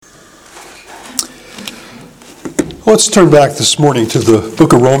Let's turn back this morning to the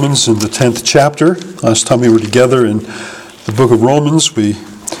book of Romans in the 10th chapter. Last time we were together in the book of Romans, we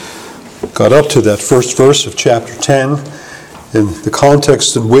got up to that first verse of chapter 10 in the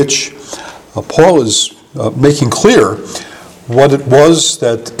context in which Paul is making clear what it was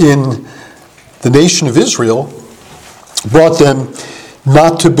that in the nation of Israel brought them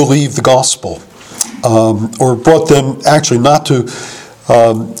not to believe the gospel, or brought them actually not to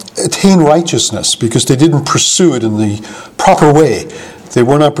attain righteousness because they didn't pursue it in the proper way. They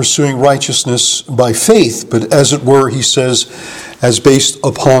were not pursuing righteousness by faith, but as it were, he says, as based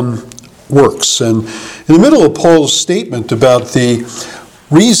upon works. And in the middle of Paul's statement about the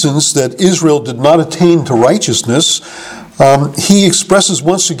reasons that Israel did not attain to righteousness, he expresses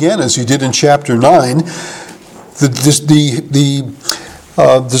once again, as he did in chapter 9, the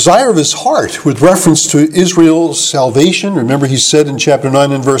desire of his heart with reference to Israel's salvation. Remember, he said in chapter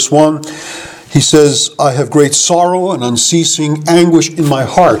 9 and verse 1, he says, I have great sorrow and unceasing anguish in my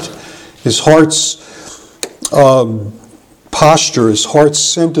heart. His heart's posture, his heart's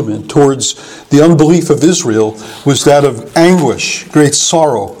sentiment towards the unbelief of Israel was that of anguish, great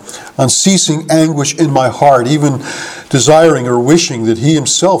sorrow, unceasing anguish in my heart, even desiring or wishing that he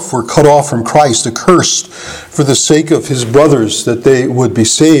himself were cut off from Christ, accursed for the sake of his brothers, that they would be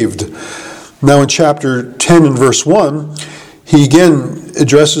saved. Now in chapter 10 and verse 1, he again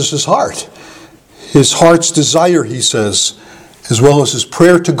addresses his heart. His heart's desire, he says, as well as his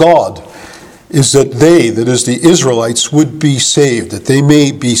prayer to God, is that they, that is the Israelites, would be saved, that they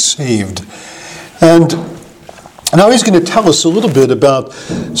may be saved. And now he's going to tell us a little bit about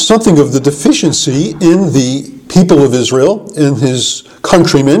something of the deficiency in the people of Israel, in his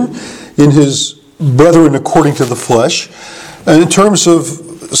countrymen, in his brethren according to the flesh, and in terms of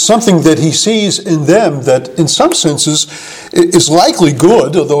something that he sees in them that in some senses is likely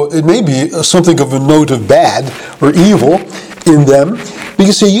good, although it may be something of a note of bad or evil in them,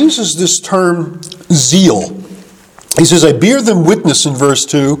 because he uses this term zeal. He says, I bear them witness in verse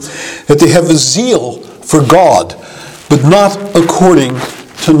 2 that they have a zeal for God, but not according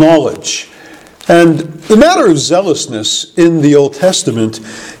to knowledge. And the matter of zealousness in the Old Testament,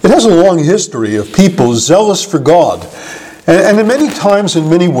 it has a long history of people zealous for God. And in many times, in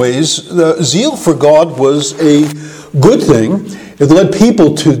many ways, the zeal for God was a good thing. It led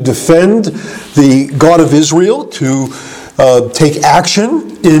people to defend the God of Israel, to take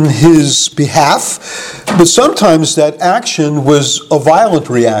action in his behalf. But sometimes that action was a violent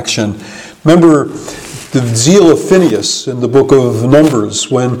reaction. Remember the zeal of Phinehas in the book of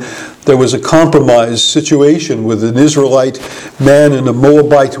Numbers, when there was a compromise situation with an Israelite man and a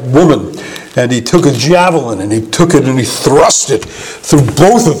Moabite woman. And he took a javelin and he took it and he thrust it through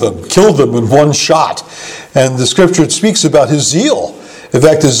both of them, killed them in one shot. And the scripture speaks about his zeal. In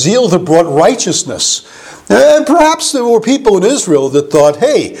fact, the zeal that brought righteousness. And perhaps there were people in Israel that thought,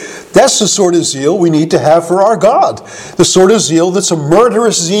 hey, that's the sort of zeal we need to have for our God. The sort of zeal that's a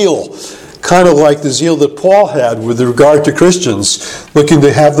murderous zeal. Kind of like the zeal that Paul had with regard to Christians, looking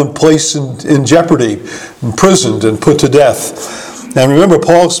to have them placed in jeopardy, imprisoned, and put to death. And remember,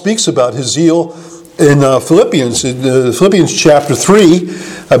 Paul speaks about his zeal in Philippians. In Philippians chapter 3,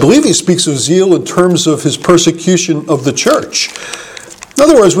 I believe he speaks of zeal in terms of his persecution of the church. In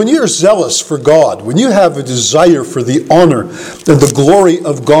other words, when you're zealous for God, when you have a desire for the honor and the glory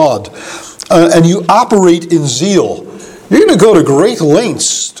of God, and you operate in zeal, you're going to go to great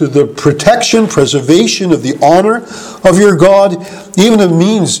lengths to the protection, preservation of the honor of your God, even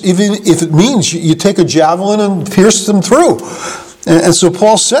if it means you take a javelin and pierce them through. And so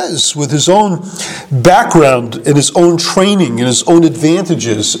Paul says, with his own background and his own training and his own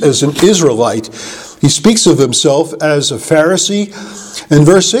advantages as an Israelite, he speaks of himself as a Pharisee. In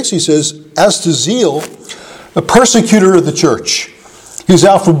verse 6 he says, as to zeal, a persecutor of the church. He's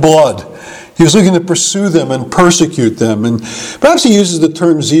out for blood. He was looking to pursue them and persecute them. And perhaps he uses the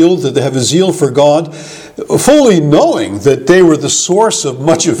term zeal, that they have a zeal for God, fully knowing that they were the source of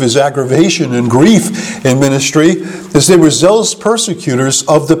much of his aggravation and grief in ministry, as they were zealous persecutors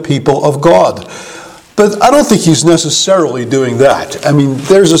of the people of God. But I don't think he's necessarily doing that. I mean,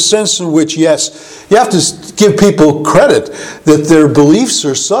 there's a sense in which, yes, you have to give people credit that their beliefs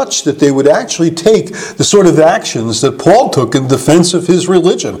are such that they would actually take the sort of actions that Paul took in defense of his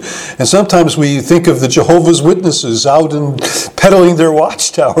religion. And sometimes we think of the Jehovah's Witnesses out and peddling their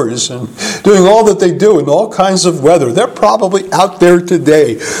watchtowers and doing all that they do in all kinds of weather. They're probably out there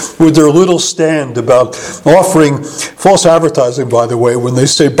today with their little stand about offering false advertising, by the way, when they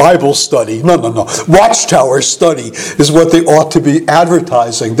say Bible study. No. Watchtower study is what they ought to be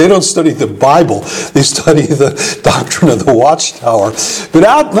advertising. They don't study the Bible. They study the doctrine of the watchtower.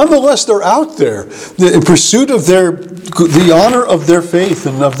 But nonetheless, they're out there in pursuit of the honor of their faith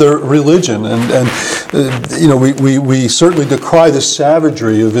and of their religion. And we certainly decry the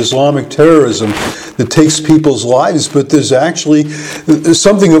savagery of Islamic terrorism that takes people's lives, but there's actually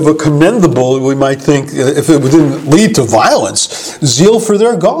something of a commendable, we might think, if it didn't lead to violence, zeal for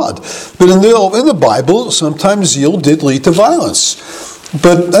their God. But in the Bible, sometimes zeal did lead to violence.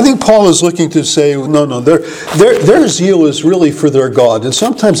 But I think Paul is looking to say, no, their zeal is really for their God. And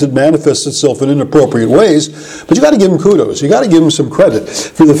sometimes it manifests itself in inappropriate ways, but you got to give them kudos. You got to give them some credit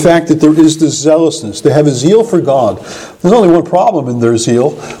for the fact that there is this zealousness. They have a zeal for God. There's only one problem in their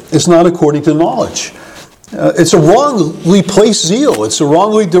zeal. It's not according to knowledge. It's a wrongly placed zeal. It's a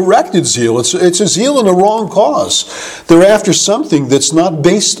wrongly directed zeal. It's a zeal in a wrong cause. They're after something that's not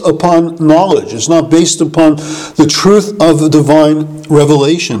based upon knowledge. It's not based upon the truth of the divine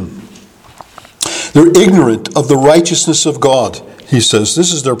revelation. They're ignorant of the righteousness of God, he says.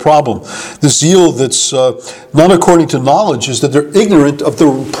 This is their problem. The zeal that's not according to knowledge is that they're ignorant of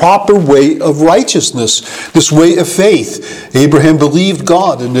the proper way of righteousness, this way of faith. Abraham believed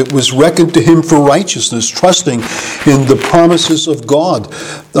God, and it was reckoned to him for righteousness, trusting in the promises of God.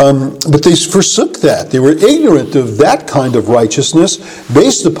 But they forsook that. They were ignorant of that kind of righteousness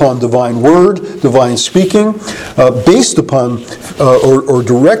based upon divine word, divine speaking, based upon or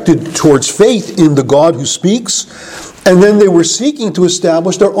directed towards faith in the God who speaks. And then they were seeking to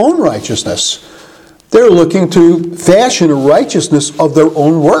establish their own righteousness. They're looking to fashion a righteousness of their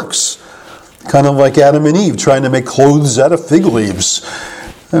own works. Kind of like Adam and Eve trying to make clothes out of fig leaves.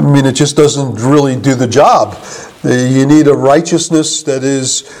 I mean, it just doesn't really do the job. You need a righteousness that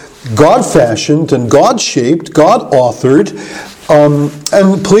is God-fashioned and God-shaped, God-authored,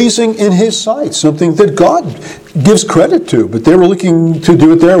 and pleasing in His sight. Something that God gives credit to, but they were looking to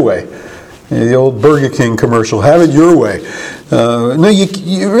do it their way. The old Burger King commercial, have it your way. No,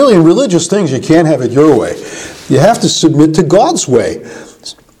 you really, in religious things, you can't have it your way. You have to submit to God's way.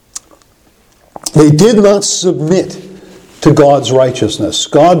 They did not submit to God's righteousness.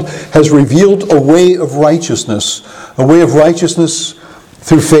 God has revealed a way of righteousness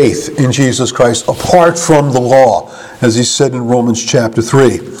through faith in Jesus Christ, apart from the law, as he said in Romans chapter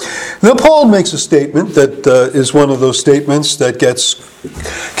 3. Now Paul makes a statement that is one of those statements that gets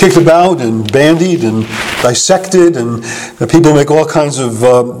kicked about and bandied and dissected, and people make all kinds of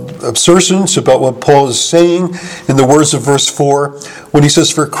assertions about what Paul is saying in the words of verse 4, when he says,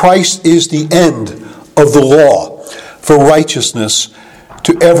 "For Christ is the end of the law for righteousness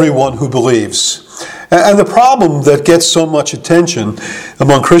to everyone who believes." And the problem that gets so much attention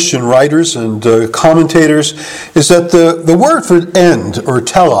among Christian writers and commentators is that the word for end, or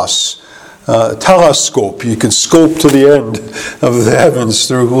telos, telescope, you can scope to the end of the heavens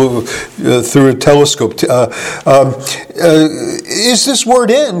through a telescope, is this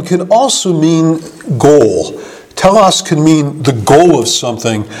word end can also mean goal. Telos can mean the goal of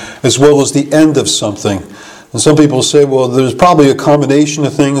something as well as the end of something. And some people say, well, there's probably a combination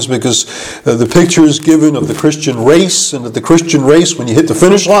of things, because the picture is given of the Christian race, and at the Christian race, when you hit the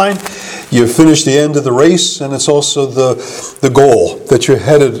finish line, you finish the end of the race, and it's also the goal that you're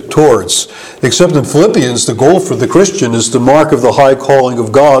headed towards. Except in Philippians, the goal for the Christian is the mark of the high calling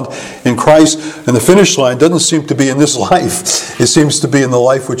of God in Christ, and the finish line doesn't seem to be in this life. It seems to be in the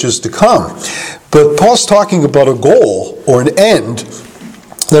life which is to come. But Paul's talking about a goal, or an end,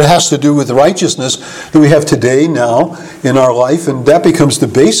 that has to do with the righteousness that we have today, now, in our life, and that becomes the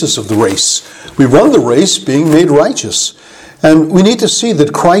basis of the race. We run the race being made righteous. And we need to see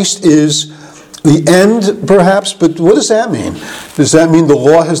that Christ is the end, perhaps, but what does that mean? Does that mean the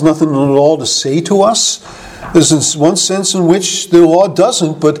law has nothing at all to say to us? There's one sense in which the law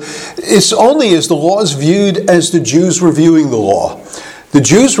doesn't, but it's only as the law is viewed as the Jews were viewing the law. The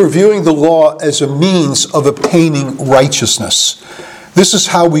Jews were viewing the law as a means of obtaining righteousness. This is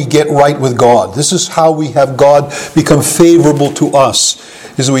how we get right with God. This is how we have God become favorable to us,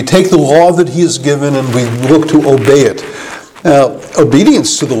 is we take the law that He has given and we look to obey it. Now,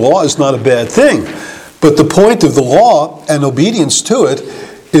 obedience to the law is not a bad thing, but the point of the law and obedience to it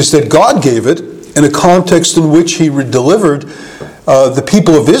is that God gave it in a context in which He delivered the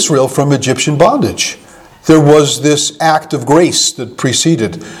people of Israel from Egyptian bondage. There was this act of grace that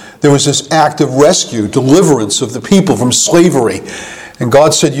preceded. There was this act of rescue, deliverance of the people from slavery. And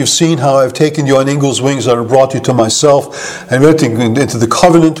God said, "You've seen how I've taken you on eagle's wings, I have brought you to myself. I'm entering into the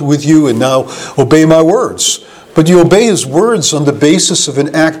covenant with you, and now obey my words." But you obey His words on the basis of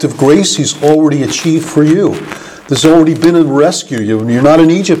an act of grace He's already achieved for you. There's already been a rescue. You're not in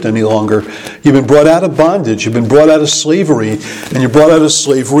Egypt any longer. You've been brought out of bondage. You've been brought out of slavery, and you're brought out of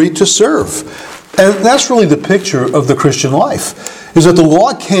slavery to serve. And that's really the picture of the Christian life, is that the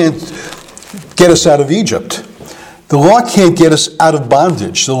law can't get us out of Egypt. The law can't get us out of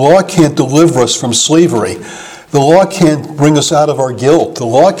bondage. The law can't deliver us from slavery. The law can't bring us out of our guilt. The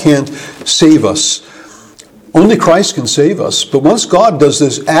law can't save us. Only Christ can save us. But once God does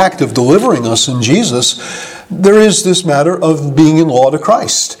this act of delivering us in Jesus, there is this matter of being in law to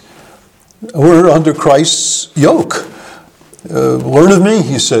Christ. We're under Christ's yoke. Learn of me,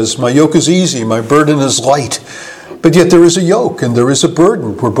 he says. My yoke is easy, my burden is light. But yet there is a yoke and there is a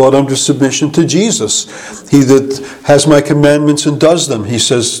burden. We're brought under submission to Jesus. He that has my commandments and does them, he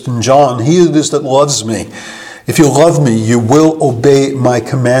says in John, he it is that loves me. If you love me, you will obey my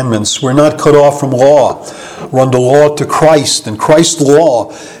commandments. We're not cut off from law. We're under law to Christ. And Christ's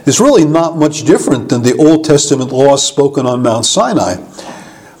law is really not much different than the Old Testament laws spoken on Mount Sinai.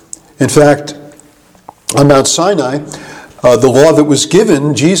 In fact, on Mount Sinai, the law that was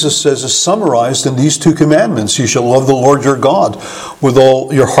given, Jesus says, is summarized in these two commandments. You shall love the Lord your God with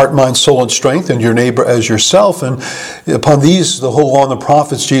all your heart, mind, soul, and strength, and your neighbor as yourself. And upon these, the whole law and the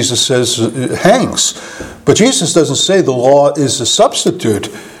prophets, Jesus says, hangs. But Jesus doesn't say the law is a substitute.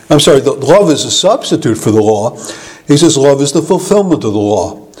 The love is a substitute for the law. He says love is the fulfillment of the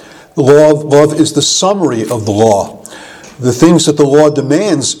law. The love is the summary of the law. The things that the law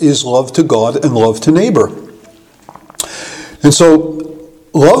demands is love to God and love to neighbor. And so,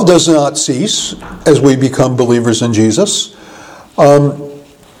 love does not cease as we become believers in Jesus.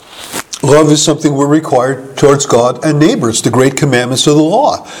 Love is something we're required towards God and neighbors, the great commandments of the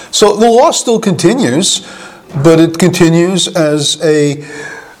law. So the law still continues, but it continues as a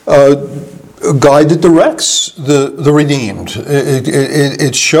guide that directs the redeemed.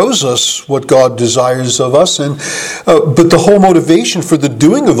 It shows us what God desires of us, but the whole motivation for the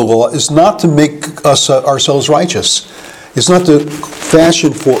doing of the law is not to make us ourselves righteous. It's not to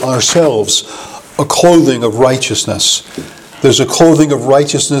fashion for ourselves a clothing of righteousness. There's a clothing of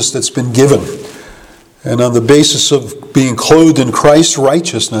righteousness that's been given. And on the basis of being clothed in Christ's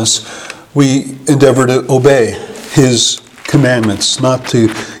righteousness, we endeavor to obey his commandments, not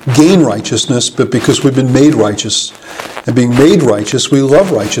to gain righteousness, but because we've been made righteous. And being made righteous, we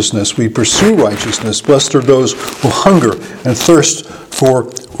love righteousness. We pursue righteousness. Blessed are those who hunger and thirst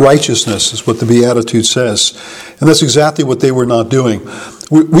for righteousness, is what the Beatitude says. And that's exactly what they were not doing.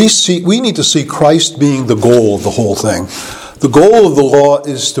 We need to see Christ being the goal of the whole thing. The goal of the law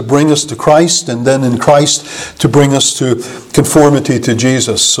is to bring us to Christ, and then in Christ to bring us to conformity to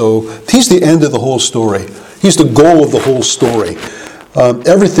Jesus. So he's the end of the whole story. He's the goal of the whole story.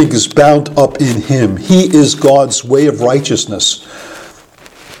 Everything is bound up in him. He is God's way of righteousness.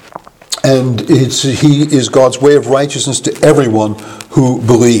 And he is God's way of righteousness to everyone who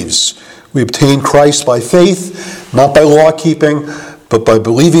believes. We obtain Christ by faith, not by law keeping, but by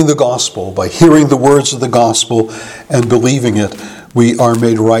believing the gospel, by hearing the words of the gospel and believing it, we are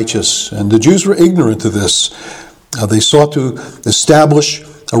made righteous. And the Jews were ignorant of this. They sought to establish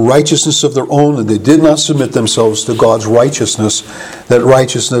a righteousness of their own, and they did not submit themselves to God's righteousness, that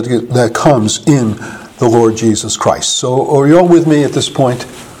righteousness that comes in the Lord Jesus Christ. So are you all with me at this point?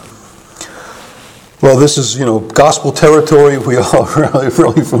 Well, this is, gospel territory. We are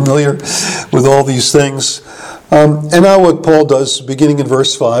really familiar with all these things. And now what Paul does, beginning in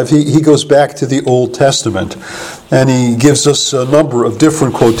verse 5, he goes back to the Old Testament. And he gives us a number of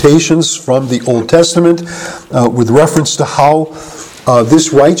different quotations from the Old Testament with reference to how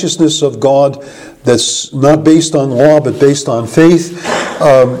this righteousness of God that's not based on law but based on faith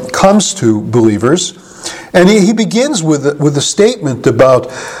comes to believers. And he begins with a statement about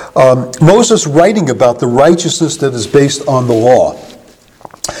Moses writing about the righteousness that is based on the law.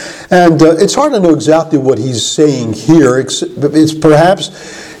 And it's hard to know exactly what he's saying here. It's perhaps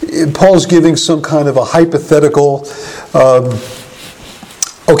Paul's giving some kind of a hypothetical.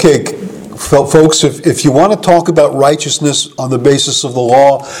 Folks, if you want to talk about righteousness on the basis of the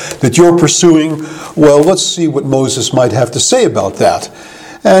law that you're pursuing, well, let's see what Moses might have to say about that.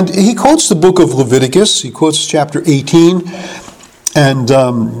 And he quotes the book of Leviticus. He quotes chapter 18. And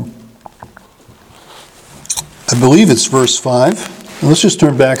I believe it's verse 5. Let's just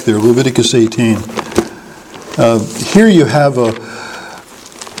turn back there, Leviticus 18. Here you have a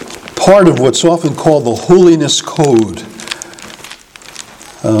part of what's often called the Holiness Code.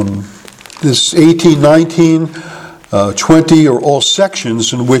 This 18, 19, 20 are all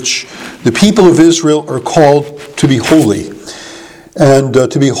sections in which the people of Israel are called to be holy. And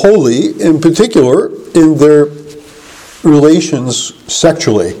to be holy, in particular, in their relations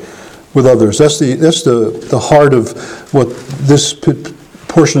sexually with others. That's the heart of what this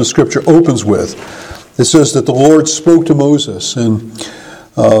portion of Scripture opens with. It says that the Lord spoke to Moses, and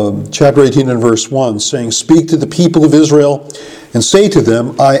chapter 18 and verse 1, saying, "Speak to the people of Israel and say to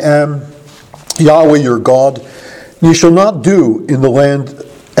them, I am Yahweh your God. You shall not do in the land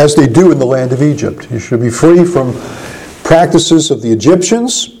as they do in the land of Egypt. You shall be free from practices of the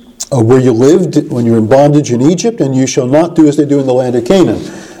Egyptians, where you lived when you were in bondage in Egypt, and you shall not do as they do in the land of Canaan."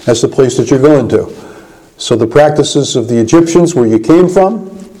 That's the place that you're going to. So the practices of the Egyptians where you came from,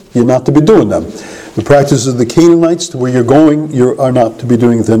 you're not to be doing them. The practices of the Canaanites to where you're going, you are not to be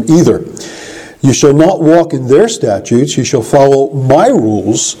doing them either. You shall not walk in their statutes. You shall follow my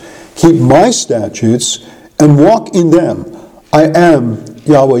rules, keep my statutes, and walk in them. I am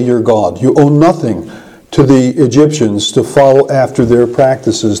Yahweh your God. You owe nothing to the Egyptians to follow after their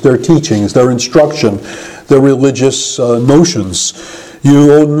practices, their teachings, their instruction, their religious notions.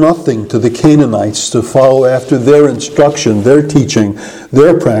 You owe nothing to the Canaanites to follow after their instruction, their teaching,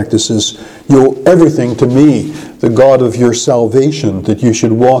 their practices. You owe everything to me, the God of your salvation, that you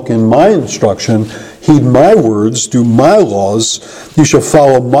should walk in my instruction, heed my words, do my laws. You shall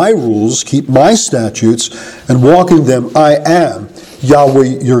follow my rules, keep my statutes, and walk in them. I am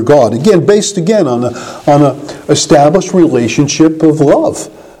Yahweh your God. Again, based on an established relationship of love,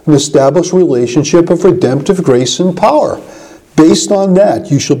 an established relationship of redemptive grace and power. Based on that,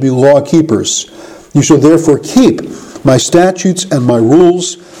 you shall be law keepers. You shall therefore keep my statutes and my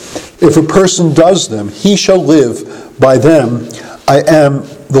rules. If a person does them, he shall live by them. I am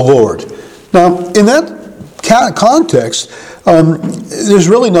the Lord. Now, in that context, there's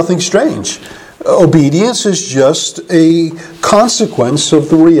really nothing strange. Obedience is just a consequence of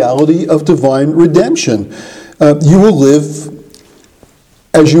the reality of divine redemption. You will live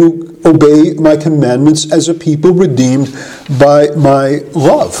as you obey my commandments as a people redeemed by my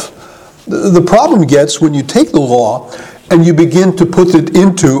love. The problem gets when you take the law and you begin to put it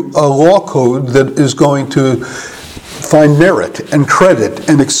into a law code that is going to find merit and credit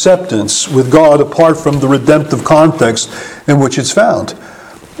and acceptance with God apart from the redemptive context in which it's found.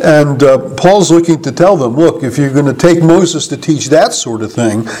 And Paul's looking to tell them, look, if you're going to take Moses to teach that sort of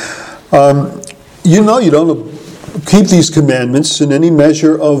thing, you don't keep these commandments in any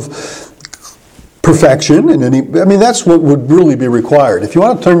measure of perfection. That's what would really be required. If you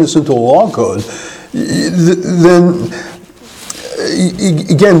want to turn this into a law code, then,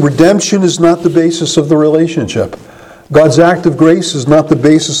 again, redemption is not the basis of the relationship. God's act of grace is not the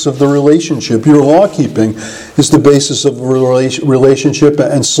basis of the relationship. Your law keeping is the basis of the relationship,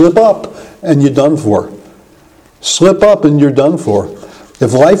 and slip up and you're done for. Slip up and you're done for.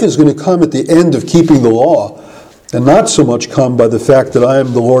 If life is going to come at the end of keeping the law, and not so much come by the fact that I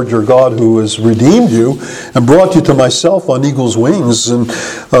am the Lord your God who has redeemed you and brought you to myself on eagle's wings and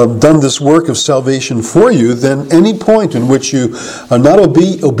done this work of salvation for you, then any point in which you are not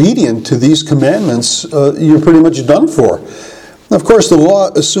obedient to these commandments, you're pretty much done for. Of course, the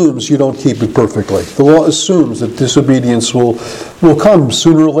law assumes you don't keep it perfectly. The law assumes that disobedience will come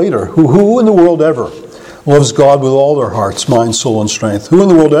sooner or later. Who in the world ever loves God with all their hearts, mind, soul, and strength? Who in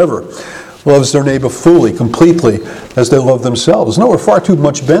the world ever loves their neighbor fully, completely, as they love themselves? No, we're far too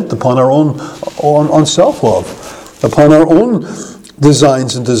much bent upon our own on self-love, upon our own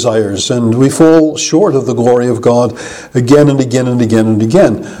designs and desires, and we fall short of the glory of God again and again and again and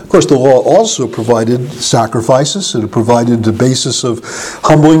again. Of course, the law also provided sacrifices. It provided the basis of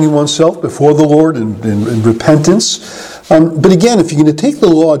humbling oneself before the Lord in repentance. But again, if you're going to take the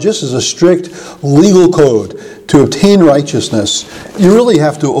law just as a strict legal code to obtain righteousness, you really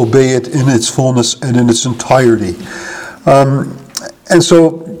have to obey it in its fullness and in its entirety. And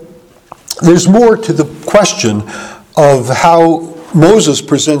so there's more to the question of how Moses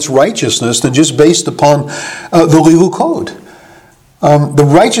presents righteousness than just based upon the legal code. The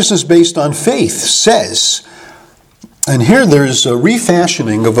righteousness based on faith says, and here there's a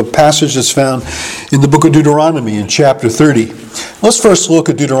refashioning of a passage that's found in the book of Deuteronomy in chapter 30. Let's first look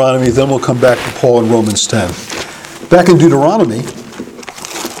at Deuteronomy, then we'll come back to Paul in Romans 10. Back in Deuteronomy,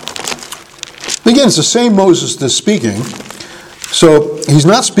 again, it's the same Moses that's speaking. So he's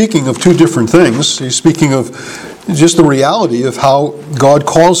not speaking of two different things. He's speaking of just the reality of how God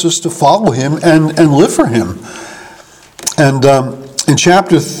calls us to follow him and live for him. And in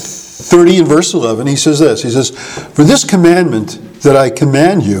chapter 30 and verse 11, he says this. He says, "For this commandment that I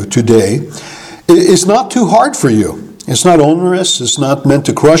command you today is not too hard for you. It's not onerous. It's not meant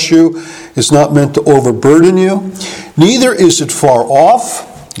to crush you. It's not meant to overburden you. Neither is it far off.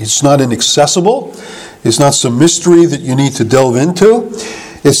 It's not inaccessible. It's not some mystery that you need to delve into.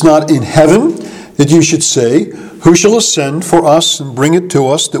 It's not in heaven that you should say, 'Who shall ascend for us and bring it to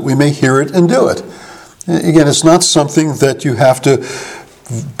us that we may hear it and do it?'" Again, it's not something that you have to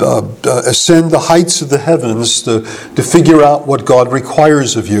ascend the heights of the heavens to figure out what God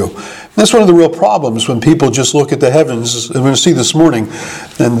requires of you. That's one of the real problems when people just look at the heavens, as we're going to see this morning,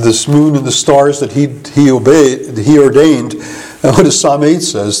 and this moon and the stars that he ordained. And what does Psalm 8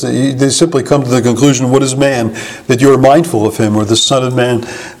 says? They simply come to the conclusion, what is man that you are mindful of him, or the Son of Man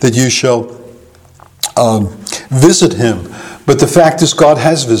that you shall visit him? But the fact is, God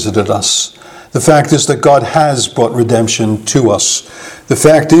has visited us. The fact is that God has brought redemption to us. The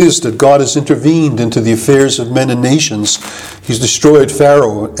fact is that God has intervened into the affairs of men and nations. He's destroyed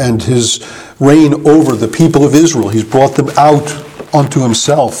Pharaoh and his reign over the people of Israel. He's brought them out unto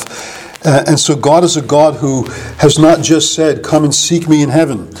himself. And so God is a God who has not just said, come and seek me in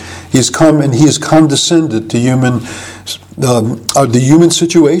heaven. He has come and he has condescended to the human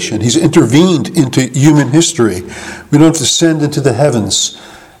situation. He's intervened into human history. We don't have to send into the heavens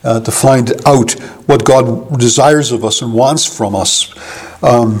to find out what God desires of us and wants from us.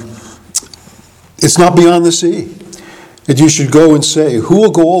 It's not beyond the sea. That you should go and say, who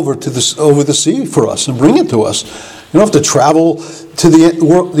will go over the sea for us and bring it to us? You don't have to travel to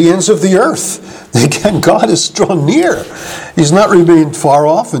the ends of the earth. Again, God has drawn near. He's not remained far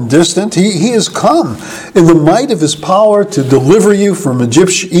off and distant. He has come in the might of his power to deliver you from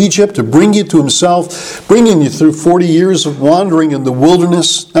Egypt, to bring you to himself, bringing you through 40 years of wandering in the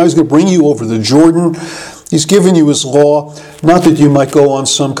wilderness. Now he's going to bring you over the Jordan. He's given you his law, not that you might go on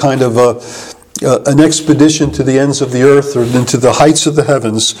some kind of an expedition to the ends of the earth or into the heights of the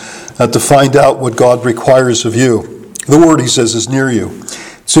heavens to find out what God requires of you. The word, he says, is near you.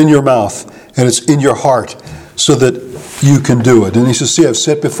 It's in your mouth and it's in your heart so that you can do it. And he says, see, I've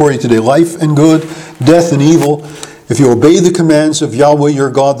set before you today life and good, death and evil. If you obey the commands of Yahweh your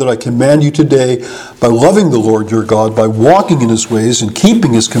God that I command you today, by loving the Lord your God, by walking in his ways and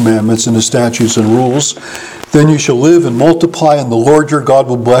keeping his commandments and his statutes and rules, then you shall live and multiply, and the Lord your God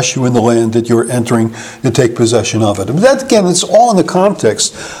will bless you in the land that you're entering to take possession of it. And that, again, it's all in the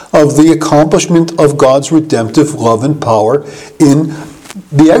context of the accomplishment of God's redemptive love and power in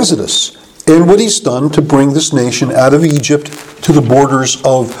the Exodus, and what he's done to bring this nation out of Egypt to the borders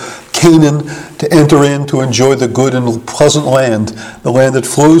of Canaan, to enter in, to enjoy the good and pleasant land, the land that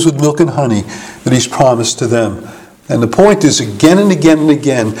flows with milk and honey that he's promised to them. And the point is, again and again and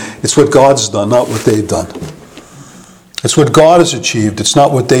again, it's what God's done, not what they've done. It's what God has achieved, it's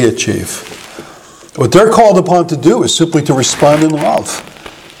not what they achieve. What they're called upon to do is simply to respond in love.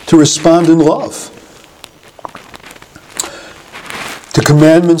 To respond in love. To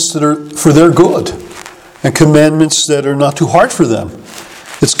commandments that are for their good. And commandments that are not too hard for them.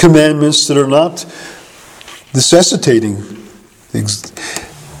 It's commandments that are not necessitating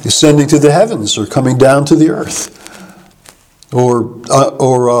ascending to the heavens or coming down to the earth. Or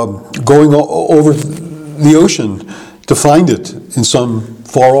going over the ocean to find it in some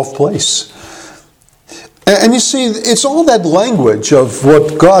far-off place. And you see, it's all that language of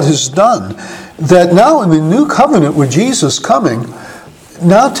what God has done that now in the new covenant with Jesus coming,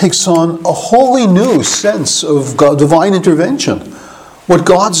 now takes on a wholly new sense of divine intervention. What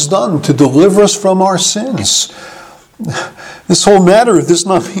God's done to deliver us from our sins. This whole matter of this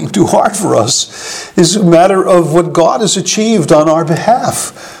not being too hard for us is a matter of what God has achieved on our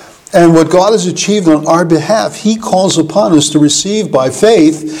behalf. And what God has achieved on our behalf, he calls upon us to receive by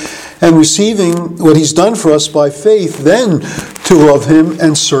faith, and receiving what he's done for us by faith, then to love him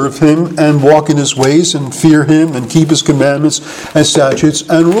and serve him and walk in his ways and fear him and keep his commandments and statutes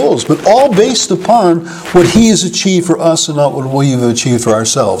and rules. But all based upon what he has achieved for us and not what we have achieved for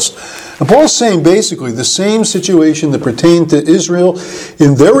ourselves. And Paul's saying basically the same situation that pertained to Israel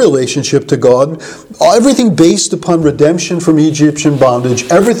in their relationship to God, everything based upon redemption from Egyptian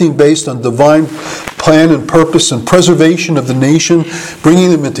bondage, everything based on divine plan and purpose and preservation of the nation, bringing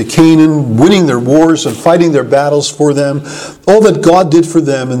them into Canaan, winning their wars and fighting their battles for them, all that God did for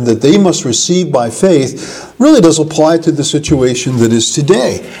them and that they must receive by faith really does apply to the situation that is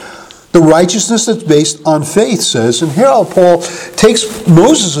today. The righteousness that's based on faith says, and here Paul takes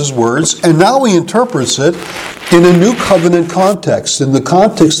Moses' words and now he interprets it in a new covenant context, in the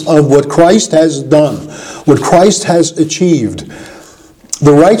context of what Christ has done, what Christ has achieved.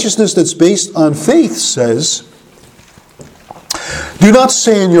 The righteousness that's based on faith says, do not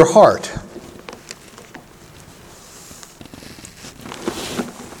say in your heart,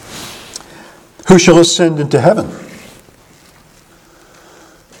 who shall ascend into heaven?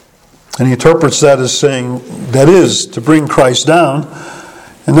 And he interprets that as saying, that is, to bring Christ down.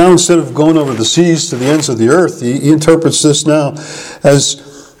 And now instead of going over the seas to the ends of the earth, he interprets this now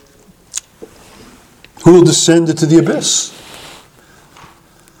as, who will descend into the abyss?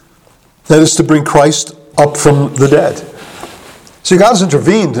 That is to bring Christ up from the dead. He See, God's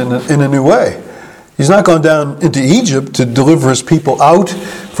intervened in a new way. He's not gone down into Egypt to deliver his people out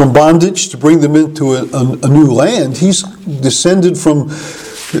from bondage, to bring them into a new land. He sent his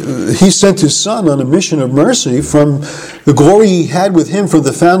Son on a mission of mercy from the glory he had with him from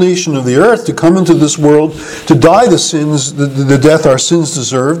the foundation of the earth to come into this world, to die the death our sins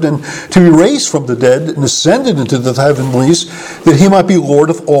deserved, and to be raised from the dead and ascended into the heavenlies, that he might be Lord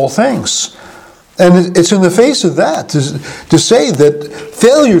of all things. And it's in the face of that to say that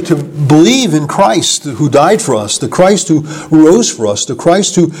failure to believe in Christ who died for us, the Christ who rose for us, the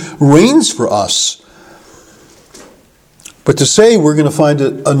Christ who reigns for us, but to say we're going to find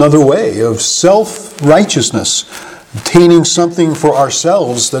another way of self-righteousness, obtaining something for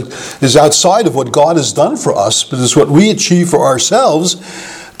ourselves that is outside of what God has done for us, but is what we achieve for ourselves,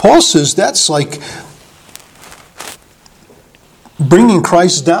 Paul says that's like bringing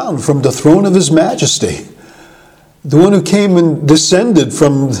Christ down from the throne of his majesty. The one who came and descended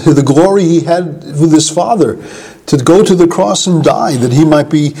from the glory he had with his Father to go to the cross and die, that he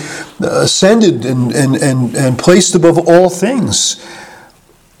might be ascended and placed above all things.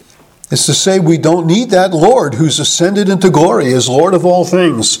 It's to say we don't need that Lord who's ascended into glory as Lord of all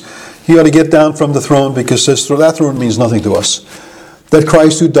things. He ought to get down from the throne, because that throne means nothing to us. That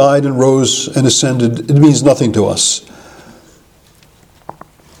Christ who died and rose and ascended, it means nothing to us.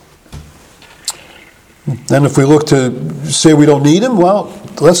 And if we look to say we don't need him, well,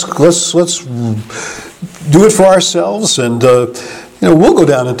 let's do it for ourselves, and we'll go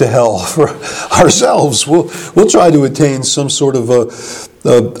down into hell for ourselves. We'll try to attain some sort of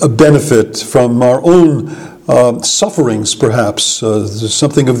a benefit from our own sufferings, perhaps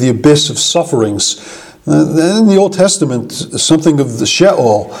something of the abyss of sufferings. In the Old Testament, something of the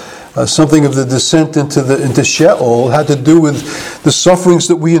Sheol. Something of the descent into Sheol had to do with the sufferings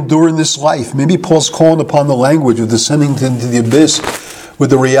that we endure in this life. Maybe Paul's calling upon the language of descending into the abyss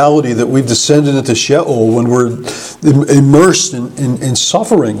with the reality that we've descended into Sheol when we're immersed in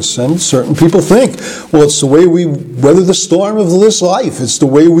sufferings. And certain people think, well, it's the way we weather the storm of this life. It's the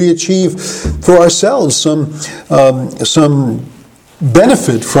way we achieve for ourselves some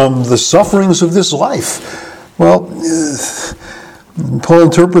benefit from the sufferings of this life. Well, Paul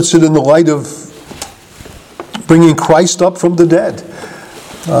interprets it in the light of bringing Christ up from the dead.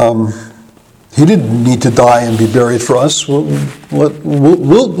 He didn't need to die and be buried for us. We'll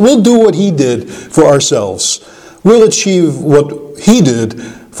do what he did for ourselves. We'll achieve what he did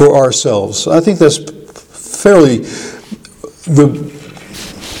for ourselves. I think that's fairly the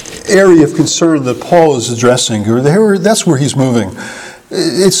area of concern that Paul is addressing. That's where he's moving.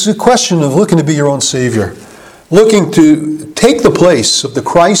 It's a question of looking to be your own Savior. Looking to take the place of the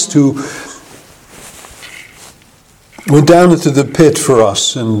Christ who went down into the pit for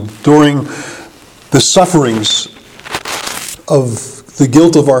us, and during the sufferings of the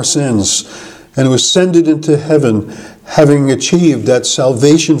guilt of our sins, and who ascended into heaven, having achieved that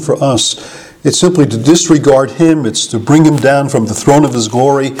salvation for us. It's simply to disregard him. It's to bring him down from the throne of his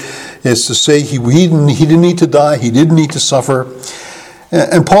glory. It's to say he didn't need to die. He didn't need to suffer.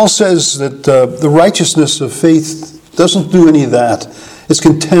 And Paul says that the righteousness of faith doesn't do any of that. It's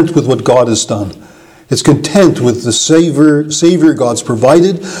content with what God has done. It's content with the Savior God's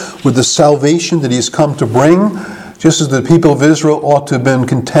provided, with the salvation that he has come to bring, just as the people of Israel ought to have been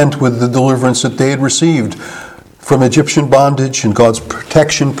content with the deliverance that they had received from Egyptian bondage and God's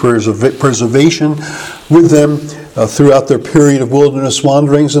protection, preservation with them throughout their period of wilderness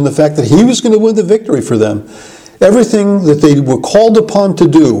wanderings, and the fact that he was going to win the victory for them. Everything that they were called upon to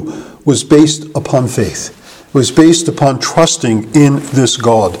do was based upon faith. It was based upon trusting in this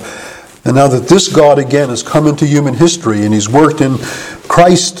God. And now that this God again has come into human history and he's worked in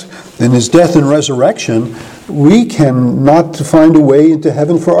Christ in his death and resurrection, we cannot find a way into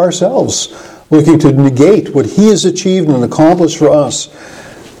heaven for ourselves, looking to negate what he has achieved and accomplished for us.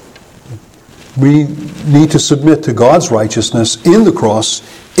 We need to submit to God's righteousness in the cross,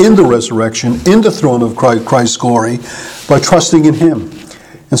 in the resurrection, in the throne of Christ's glory, by trusting in him.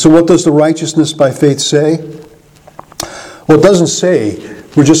 And so what does the righteousness by faith say? Well, it doesn't say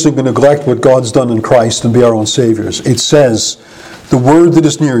we're just going to neglect what God's done in Christ and be our own saviors. It says the word that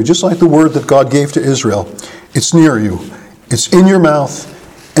is near you, just like the word that God gave to Israel, it's near you. It's in your mouth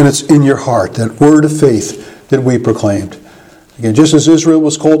and it's in your heart, that word of faith that we proclaimed. Again, just as Israel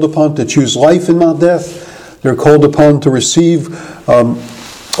was called upon to choose life and not death, they're called upon to receive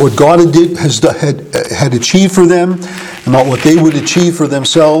what God had achieved for them, and not what they would achieve for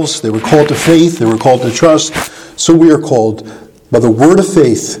themselves. They were called to faith, they were called to trust. So we are called by the word of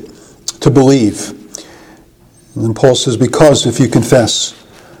faith to believe. And then Paul says, because if you confess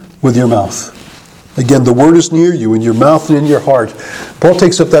with your mouth Again, the word is near you, in your mouth and in your heart. Paul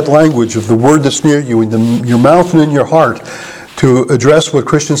takes up that language of the word that's near you, in your mouth and in your heart, to address what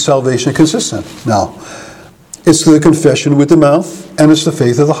Christian salvation consists in. Now, it's the confession with the mouth, and it's the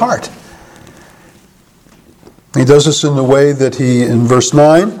faith of the heart. He does this in the way that he, in verse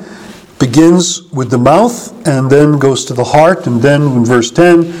 9, begins with the mouth and then goes to the heart, and then in verse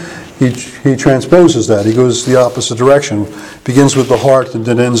 10, he transposes that. He goes the opposite direction. Begins with the heart and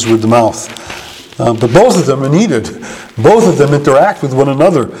then ends with the mouth. But both of them are needed. Both of them interact with one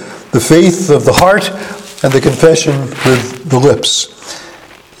another. The faith of the heart and the confession with the lips.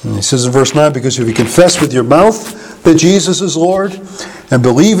 And he says in verse 9, because if you confess with your mouth that Jesus is Lord and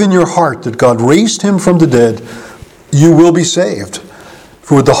believe in your heart that God raised him from the dead, you will be saved.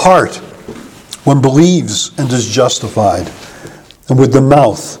 For with the heart one believes and is justified, and with the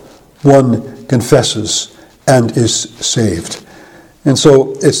mouth one confesses and is saved. And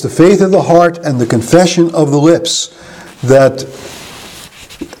so it's the faith of the heart and the confession of the lips that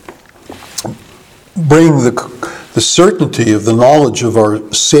bring the certainty of the knowledge of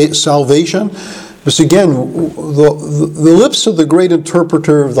our salvation. Because again, the lips are the great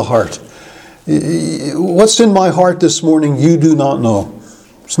interpreter of the heart. What's in my heart this morning you do not know.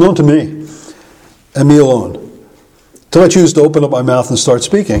 It's known to me, and me alone. Until I choose to open up my mouth and start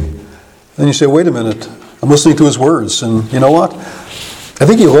speaking. Then you say, wait a minute, I'm listening to his words, and you know what? I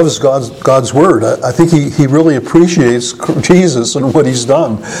think he loves God's word. I think he really appreciates Jesus and what he's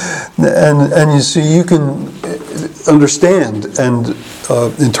done. And you see, you can understand and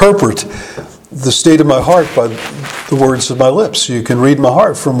interpret the state of my heart by the words of my lips. You can read my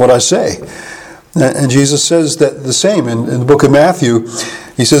heart from what I say. And Jesus says that the same in the book of Matthew.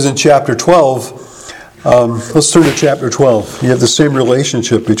 He says in chapter 12, let's turn to chapter 12. You have the same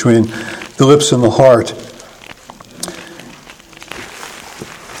relationship between the lips and the heart.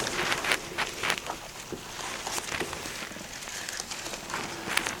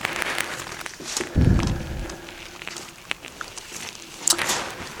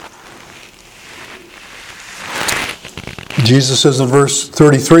 Jesus says in verse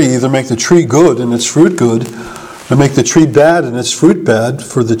 33, either make the tree good and its fruit good, or make the tree bad and its fruit bad,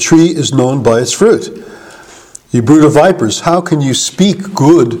 for the tree is known by its fruit. You brood of vipers, how can you speak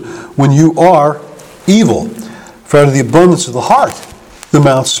good when you are evil? For out of the abundance of the heart, the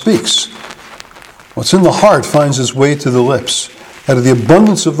mouth speaks. What's in the heart finds its way to the lips. Out of the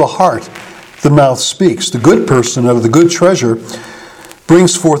abundance of the heart, the mouth speaks. The good person out of the good treasure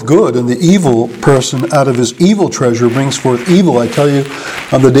brings forth good, and the evil person out of his evil treasure brings forth evil. I tell you,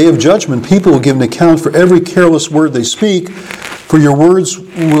 on the day of judgment, people will give an account for every careless word they speak, for your words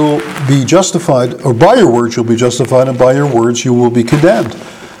will be justified, or by your words you'll be justified, and by your words you will be condemned.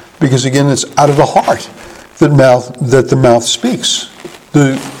 Because again, it's out of the heart that the mouth speaks.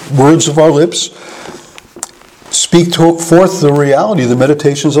 The words of our lips speak forth the reality, the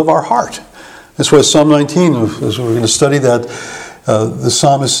meditations of our heart. That's why Psalm 19, as we're going to study that, the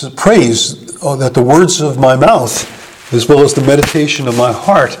psalmist prays that the words of my mouth, as well as the meditation of my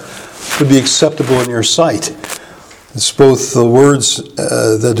heart, would be acceptable in your sight. It's both the words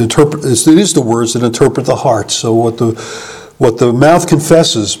that interpret. It is the words that interpret the heart. So what the mouth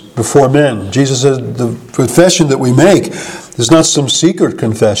confesses before men, Jesus said, the confession that we make is not some secret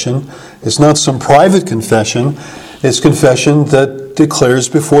confession. It's not some private confession. It's confession that declares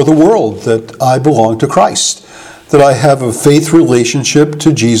before the world that I belong to Christ, that I have a faith relationship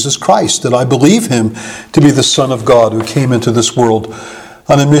to Jesus Christ, that I believe him to be the Son of God who came into this world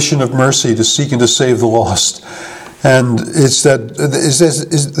on a mission of mercy to seek and to save the lost. And it's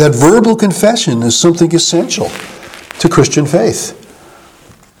that verbal confession is something essential to Christian faith.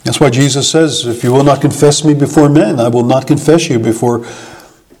 That's why Jesus says, if you will not confess me before men, I will not confess you before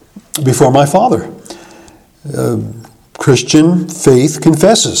my Father. Christian faith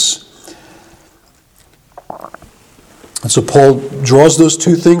confesses. And so Paul draws those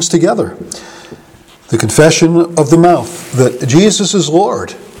two things together. The confession of the mouth that Jesus is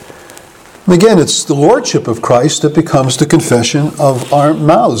Lord. And again, it's the lordship of Christ that becomes the confession of our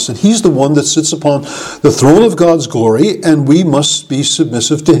mouths. And he's the one that sits upon the throne of God's glory, and we must be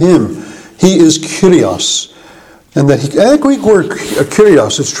submissive to him. He is Kyrios. And that Greek word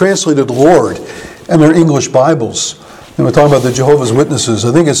Kyrios, it's translated Lord in our English Bibles. And we're talking about the Jehovah's Witnesses.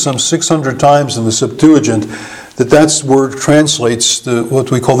 I think it's some 600 times in the Septuagint that word translates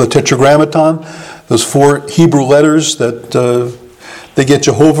what we call the Tetragrammaton, those 4 Hebrew letters that they get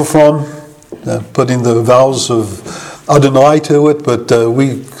Jehovah from, putting the vowels of Adonai to it, but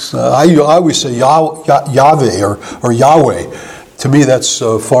I always say Yahweh or Yahweh. To me, that's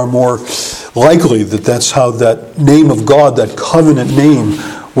far more likely that that's how that name of God, that covenant name,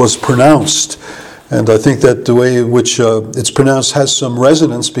 was pronounced. And I think that the way in which it's pronounced has some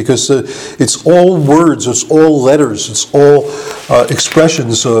resonance, because it's all words, it's all letters, it's all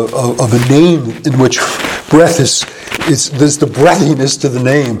expressions of a name in which breath there's the breathiness to the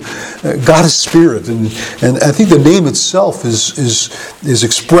name. God is spirit, and I think the name itself is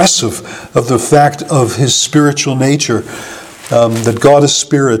expressive of the fact of his spiritual nature. That God is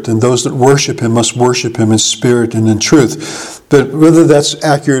spirit, and those that worship him must worship him in spirit and in truth. But whether that's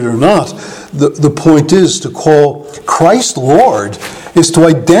accurate or not, the point is to call Christ Lord is to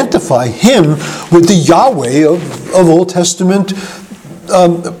identify him with the Yahweh of Old Testament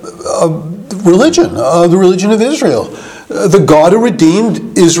religion, the religion of Israel. The God who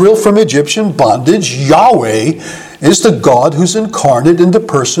redeemed Israel from Egyptian bondage, Yahweh, is the God who's incarnate in the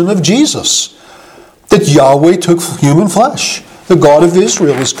person of Jesus. That Yahweh took human flesh. The God of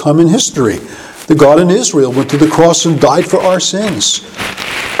Israel has come in history. The God in Israel went to the cross and died for our sins.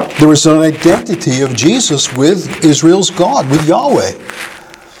 There is an identity of Jesus with Israel's God, with Yahweh.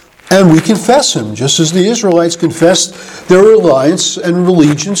 And we confess him, just as the Israelites confessed their reliance and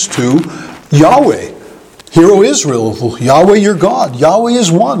allegiance to Yahweh. Hear, O Israel, Yahweh your God. Yahweh is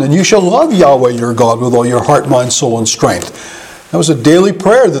one, and you shall love Yahweh your God with all your heart, mind, soul, and strength. That was a daily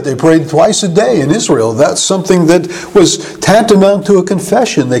prayer that they prayed twice a day in Israel. That's something that was tantamount to a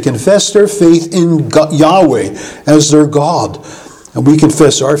confession. They confessed their faith in Yahweh as their God. And we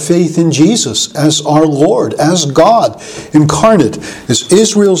confess our faith in Jesus as our Lord, as God incarnate, as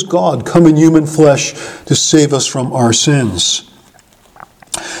Israel's God come in human flesh to save us from our sins.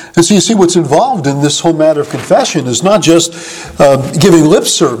 And so you see, what's involved in this whole matter of confession is not just giving lip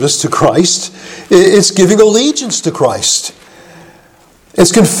service to Christ, it's giving allegiance to Christ.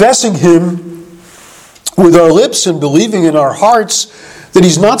 It's confessing him with our lips and believing in our hearts that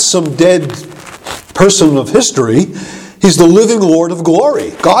he's not some dead person of history. He's the living Lord of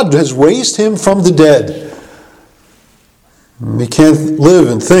glory. God has raised him from the dead. We can't live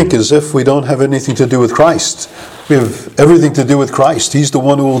and think as if we don't have anything to do with Christ. We have everything to do with Christ. He's the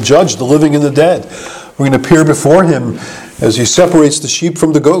one who will judge the living and the dead. We're going to appear before him as he separates the sheep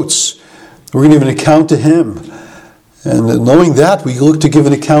from the goats. We're going to give an account to him. And knowing that, we look to give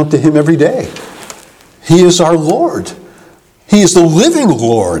an account to him every day. He is our Lord. He is the living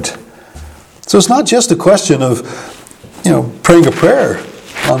Lord. So it's not just a question of, praying a prayer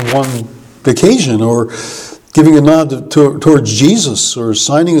on one occasion, or giving a nod towards Jesus, or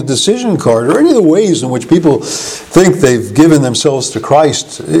signing a decision card, or any of the ways in which people think they've given themselves to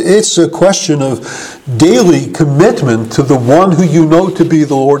Christ. It's a question of daily commitment to the one who you know to be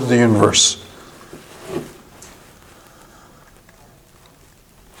the Lord of the universe.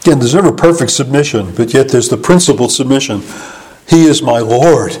 Again, there's never perfect submission, but yet there's the principled submission. He is my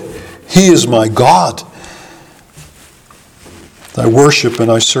Lord. He is my God. I worship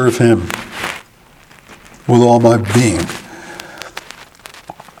and I serve him with all my being.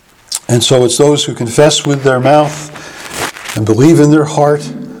 And so it's those who confess with their mouth and believe in their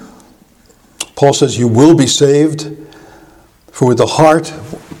heart. Paul says, you will be saved. For with the heart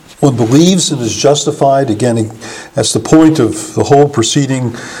one believes and is justified. Again, that's the point of the whole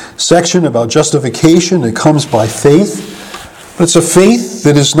preceding section about justification. It comes by faith. But it's a faith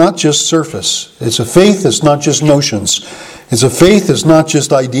that is not just surface. It's a faith that's not just notions. It's a faith that's not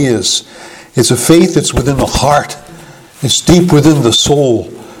just ideas. It's a faith that's within the heart. It's deep within the soul.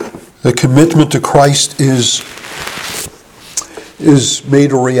 The commitment to Christ is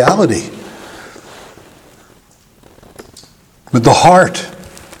made a reality. With the heart,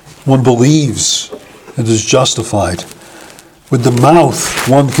 one believes and is justified. With the mouth,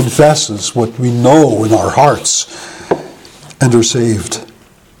 one confesses what we know in our hearts and are saved.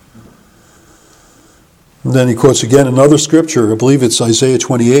 And then he quotes again another scripture. I believe it's Isaiah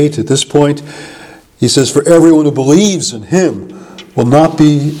 28 at this point. He says, for everyone who believes in him will not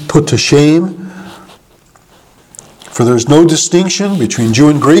be put to shame. For there's no distinction between Jew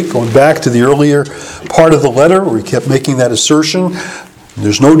and Greek, going back to the earlier part of the letter where he kept making that assertion.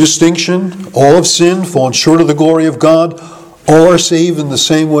 There's no distinction. All have sinned, fallen short of the glory of God. All are saved in the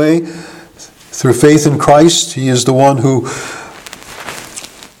same way. Through faith in Christ, he is the one who,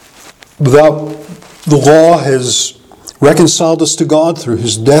 without the law, has reconciled us to God through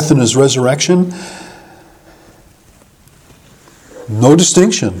his death and his resurrection. No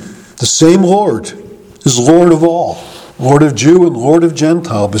distinction. The same Lord is Lord of all, Lord of Jew and Lord of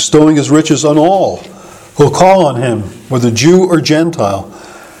Gentile, bestowing his riches on all who will call on him, whether Jew or Gentile.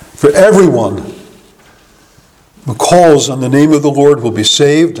 For everyone who calls on the name of the Lord will be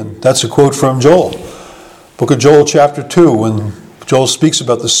saved. And that's a quote from Joel. Book of Joel chapter 2, when Joel speaks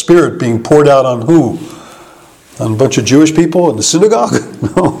about the Spirit being poured out on who? On a bunch of Jewish people in the synagogue?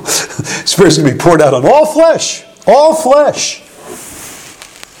 No. The Spirit's going to be poured out on all flesh. All flesh.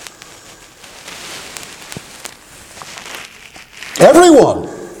 Everyone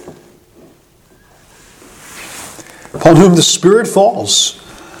upon whom the Spirit falls,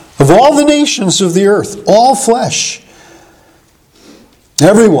 of all the nations of the earth, all flesh,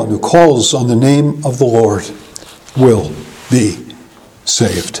 everyone who calls on the name of the Lord will be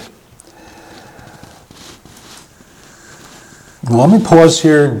saved. Well, let me pause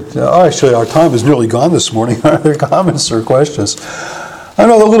here. Actually, our time is nearly gone this morning. Are there comments or questions? I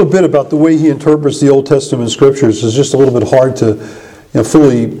know a little bit about the way he interprets the Old Testament scriptures is just a little bit hard to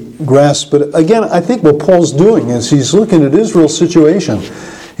fully grasp. But again, I think what Paul's doing is he's looking at Israel's situation.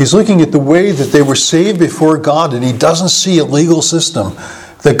 He's looking at the way that they were saved before God, and he doesn't see a legal system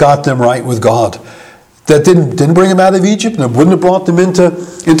that got them right with God. That didn't bring them out of Egypt, and it wouldn't have brought them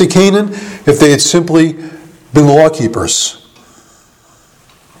into Canaan if they had simply been law keepers.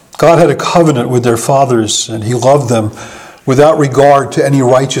 God had a covenant with their fathers, and he loved them without regard to any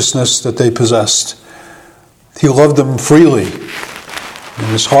righteousness that they possessed. He loved them freely,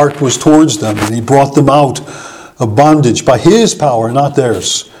 and his heart was towards them, and he brought them out of bondage by his power, not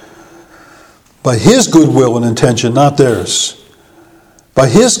theirs. By his goodwill and intention, not theirs. By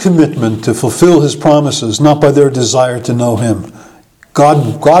his commitment to fulfill his promises, not by their desire to know him.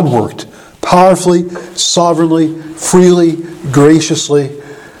 God worked powerfully, sovereignly, freely, graciously.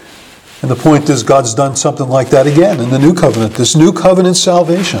 And the point is, God's done something like that again in the new covenant, this new covenant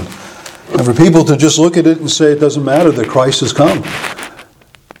salvation. And for people to just look at it and say it doesn't matter that Christ has come,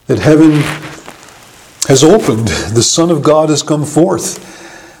 that heaven has opened, the Son of God has come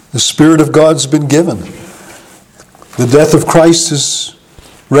forth, the Spirit of God's been given, the death of Christ is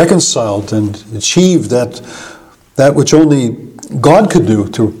reconciled and achieved that which only God could do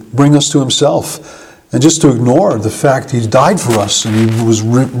to bring us to himself. And just to ignore the fact he died for us and he was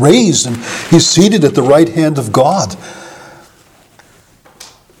raised and he's seated at the right hand of God.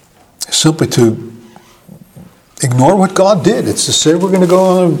 Simply to ignore what God did. It's to say we're going to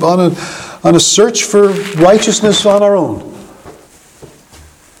go on a search for righteousness on our own.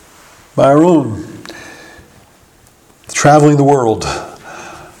 By our own traveling the world.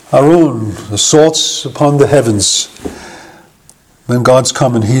 Our own assaults upon the heavens. Then God's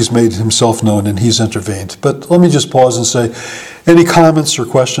come and he's made himself known and he's intervened. But let me just pause and say, any comments or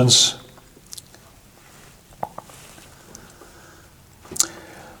questions?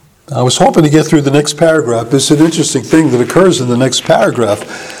 I was hoping to get through the next paragraph. It's an interesting thing that occurs in the next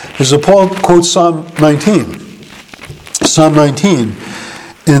paragraph is that Paul quotes Psalm 19. Psalm 19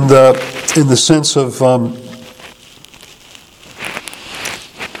 in the sense of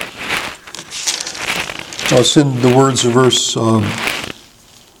it's in the words of verse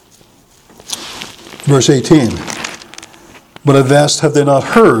 18. But I've asked, have they not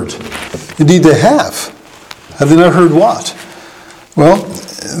heard? Indeed they have. Have they not heard what? Well,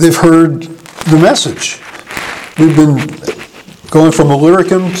 they've heard the message. We've been going from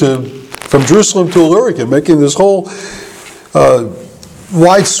Jerusalem to Illyricum, making this whole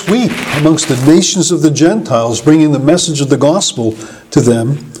wide sweep amongst the nations of the Gentiles, bringing the message of the gospel to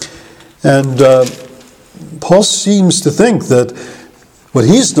them. And Paul seems to think that what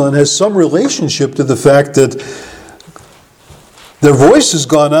he's done has some relationship to the fact that their voice has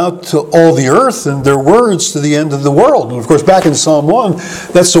gone out to all the earth and their words to the end of the world. And of course, back in Psalm 1,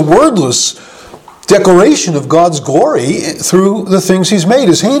 that's a wordless declaration of God's glory through the things he's made,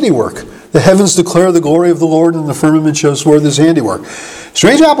 his handiwork. The heavens declare the glory of the Lord, and the firmament shows forth his handiwork.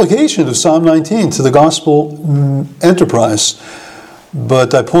 Strange application of Psalm 19 to the gospel enterprise.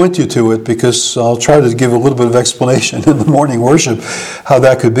 But I point you to it because I'll try to give a little bit of explanation in the morning worship how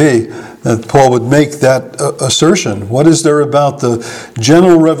that could be, that Paul would make that assertion. What is there about the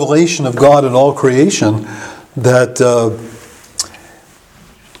general revelation of God in all creation that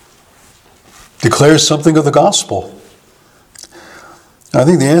declares something of the gospel? I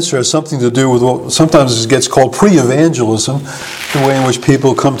think the answer has something to do with what sometimes gets called pre-evangelism, the way in which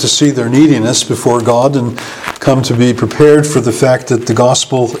people come to see their neediness before God and come to be prepared for the fact that the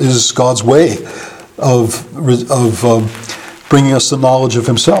gospel is God's way of bringing us the knowledge of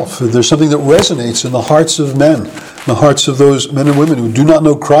himself. There's something that resonates in the hearts of men, in the hearts of those men and women who do not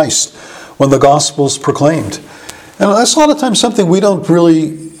know Christ when the gospel is proclaimed. And that's a lot of times something we don't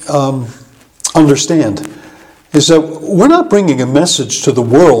really understand. Is that we're not bringing a message to the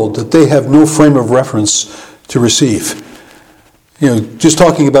world that they have no frame of reference to receive. Just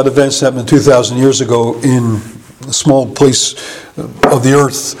talking about events that happened 2,000 years ago in a small place of the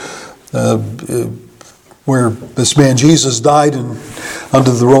earth where this man Jesus died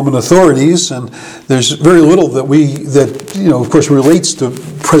under the Roman authorities, and there's very little that of course relates to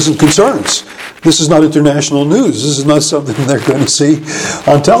present concerns. This is not international news. This is not something they're going to see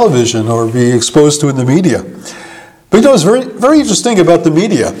on television or be exposed to in the media. But what's very, very interesting about the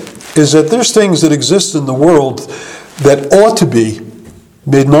media is that there's things that exist in the world that ought to be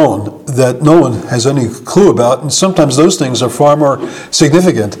made known that no one has any clue about, and sometimes those things are far more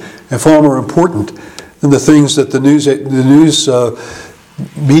significant and far more important than the things that the news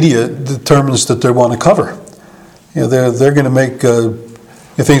media determines that they want to cover. They're going to make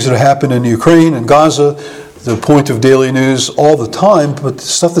the things that happen in Ukraine and Gaza the point of daily news all the time, but the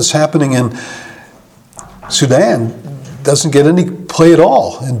stuff that's happening in Sudan doesn't get any play at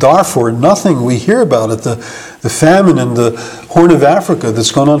all. In Darfur, nothing. We hear about it. The famine in the Horn of Africa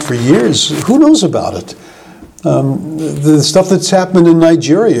that's gone on for years, who knows about it? The stuff that's happened in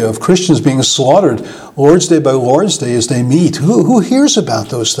Nigeria of Christians being slaughtered Lord's Day by Lord's Day as they meet. Who hears about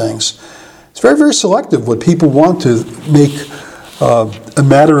those things? It's very, very selective what people want to make a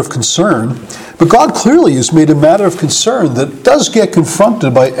matter of concern. But God clearly has made a matter of concern that does get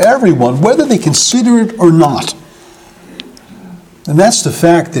confronted by everyone, whether they consider it or not. And that's the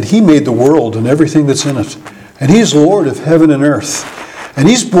fact that He made the world and everything that's in it. And He is Lord of heaven and earth. And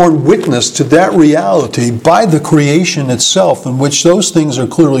He's borne witness to that reality by the creation itself, in which those things are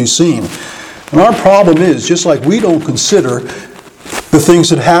clearly seen. And our problem is, just like we don't consider the things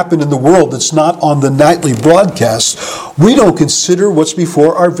that happen in the world that's not on the nightly broadcast, we don't consider what's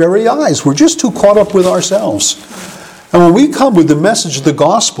before our very eyes. We're just too caught up with ourselves. And when we come with the message of the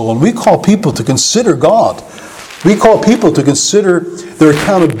gospel and we call people to consider God, we call people to consider their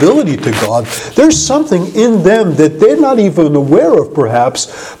accountability to God, there's something in them that they're not even aware of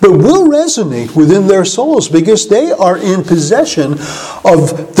perhaps, but will resonate within their souls because they are in possession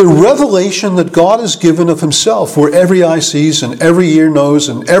of the revelation that God has given of Himself, where every eye sees and every ear knows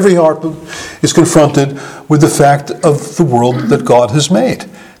and every heart is confronted with the fact of the world that God has made.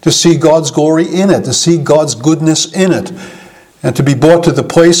 To see God's glory in it, to see God's goodness in it, and to be brought to the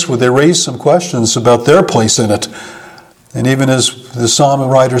place where they raise some questions about their place in it. And even as the psalm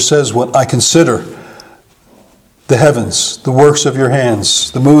writer says, when I consider the heavens, the works of your hands,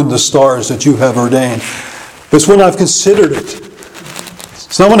 the moon, the stars that you have ordained, it's when I've considered it.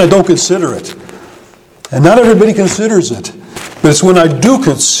 It's not when I don't consider it. And not everybody considers it. But it's when I do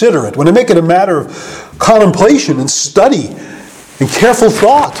consider it, when I make it a matter of contemplation and study and careful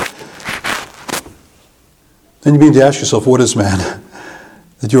thought. Then you begin to ask yourself, what is man?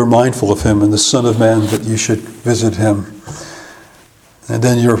 That you are mindful of him, and the Son of Man, that you should visit him. And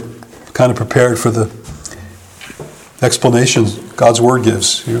then you're kind of prepared for the explanation God's Word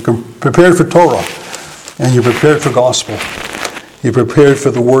gives. You're prepared for Torah, and you're prepared for gospel. You're prepared for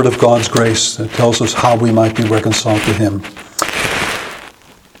the Word of God's grace that tells us how we might be reconciled to Him.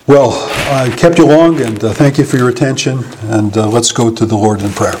 Well, I kept you long, and thank you for your attention, and let's go to the Lord in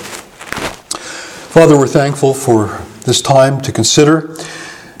prayer. Father, we're thankful for this time to consider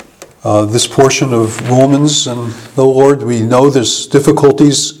this portion of Romans. And though, Lord, we know there's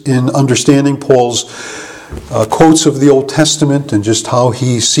difficulties in understanding Paul's quotes of the Old Testament and just how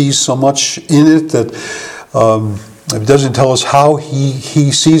he sees so much in it that it doesn't tell us how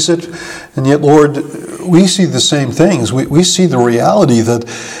he sees it. And yet, Lord, we see the same things. We see the reality that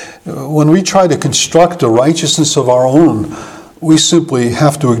when we try to construct a righteousness of our own, we simply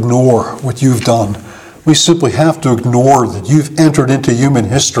have to ignore what you've done. We simply have to ignore that you've entered into human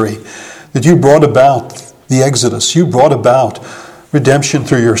history, that you brought about the Exodus, you brought about redemption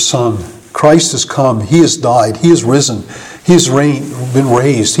through your Son. Christ has come, He has died, He has risen, He has been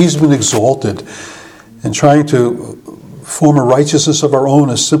raised, He's been exalted. And trying to form a righteousness of our own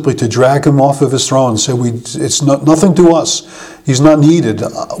is simply to drag Him off of His throne and say, it's nothing to us. He's not needed.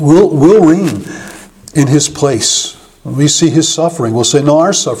 We'll reign in His place. When we see His suffering, we'll say, no,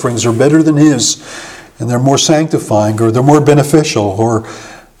 our sufferings are better than His, and they're more sanctifying, or they're more beneficial, or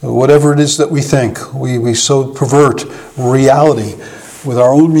whatever it is that we think. We so pervert reality with our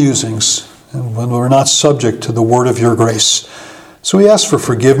own musings, and when we're not subject to the word of your grace. So we ask for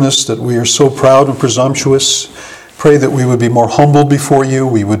forgiveness that we are so proud and presumptuous. Pray that we would be more humble before you,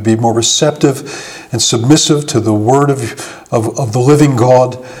 we would be more receptive and submissive to the word of the living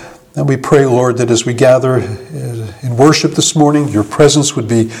God. And we pray, Lord, that as we gather in worship this morning, your presence would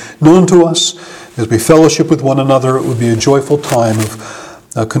be known to us. As we fellowship with one another, it would be a joyful time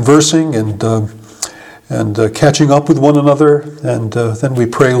of conversing and catching up with one another. And then we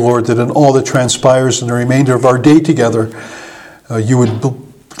pray, Lord, that in all that transpires in the remainder of our day together, you would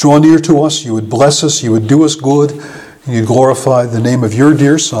draw near to us, you would bless us, you would do us good, and you'd glorify the name of your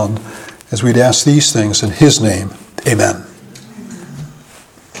dear Son. as we'd ask these things in his name. Amen.